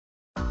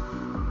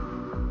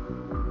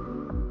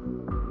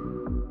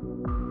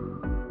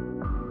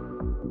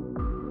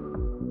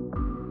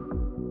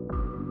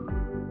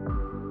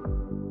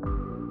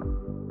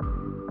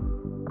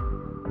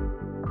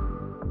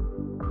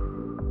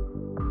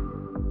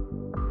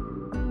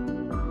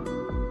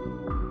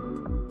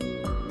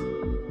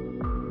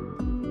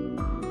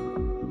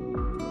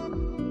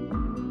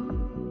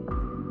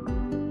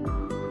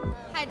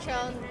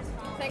attention.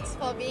 Thanks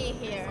for being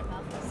here.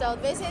 So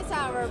this is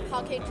our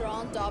pocket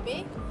drone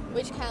Dobby,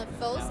 which can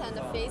fold and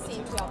fit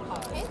into your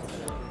pocket.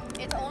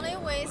 It only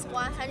weighs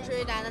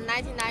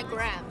 199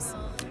 grams,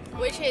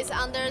 which is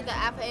under the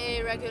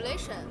FAA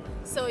regulation.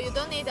 So you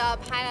don't need a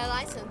pilot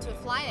license to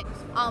fly it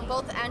on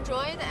both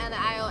Android and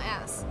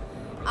iOS.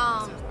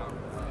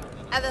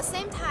 At the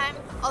same time,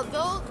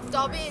 although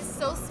Dobby is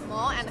so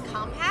small and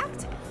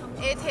compact,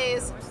 it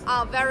is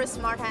very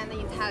smart and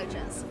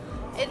intelligent.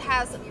 It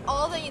has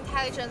all the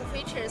intelligent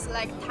features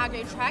like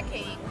target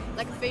tracking,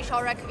 like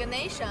facial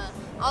recognition.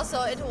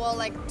 Also, it will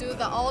do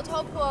the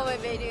auto pull away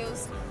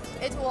videos.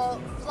 It will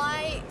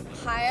fly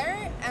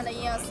higher and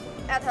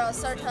at a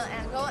certain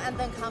angle and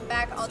then come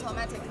back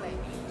automatically.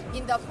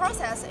 In the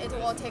process, it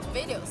will take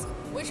videos,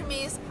 which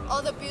means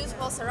all the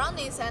beautiful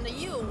surroundings and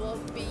you will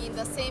be in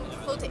the same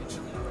footage.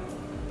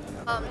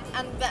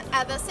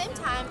 At the same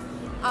time,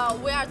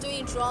 we are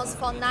doing drones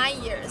for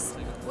 9 years.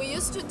 We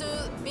used to do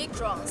big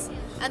drones,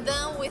 and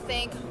then we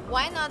think,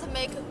 why not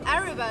make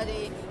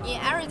everybody in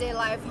everyday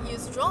life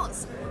use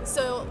drones?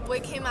 So we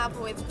came up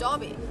with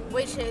Dobby,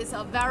 which is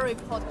a very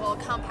portable,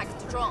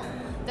 compact drone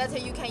that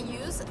you can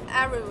use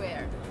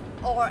everywhere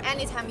or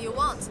anytime you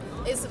want.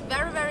 It's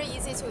very, very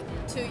easy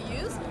to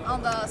use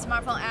on the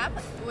smartphone app,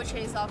 which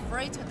is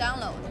free to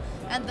download.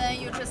 And then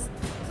you just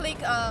click,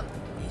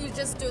 you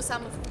just do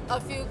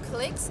a few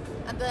clicks,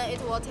 and then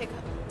it will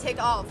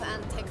take off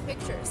and take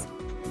pictures.